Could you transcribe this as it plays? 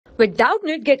With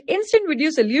Doubtnut, get instant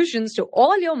video solutions to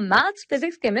all your maths,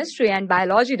 physics, chemistry, and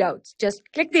biology doubts. Just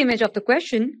click the image of the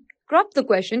question, crop the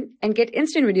question, and get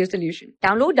instant video solution.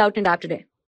 Download Doubtnut app today.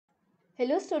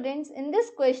 Hello students, in this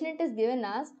question it is given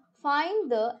as find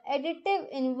the additive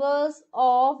inverse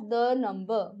of the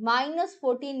number. Minus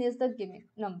 14 is the given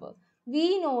number.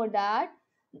 We know that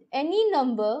any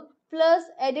number plus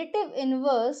additive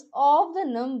inverse of the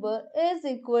number is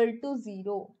equal to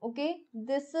 0. Okay,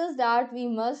 this is that we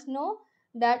must know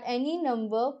that any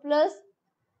number plus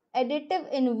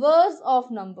additive inverse of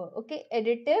number. Okay,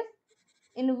 additive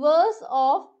inverse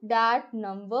of that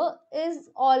number is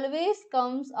always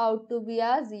comes out to be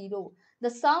a 0. The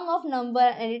sum of number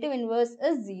and additive inverse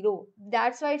is 0.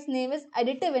 That's why its name is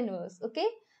additive inverse. Okay,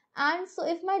 and so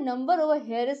if my number over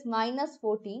here is minus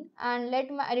 14 and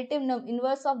let my additive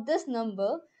inverse of this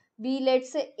number be,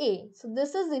 let's say, a, so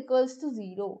this is equals to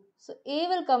 0. So a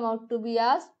will come out to be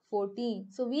as 14.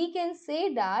 So we can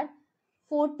say that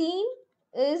 14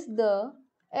 is the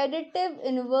additive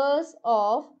inverse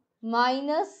of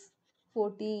minus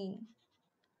 14,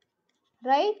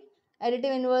 right?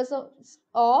 Additive inverse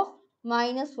of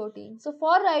minus 14. So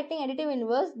for writing additive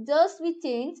inverse, just we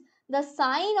change the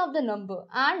sign of the number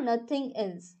and nothing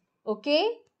else. Okay,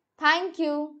 thank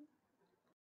you.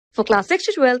 For class 6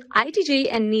 to 12, IIT JEE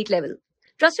and NEET level.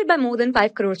 Trusted by more than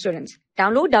 5 crore students.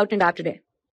 Download Doubtnut app today.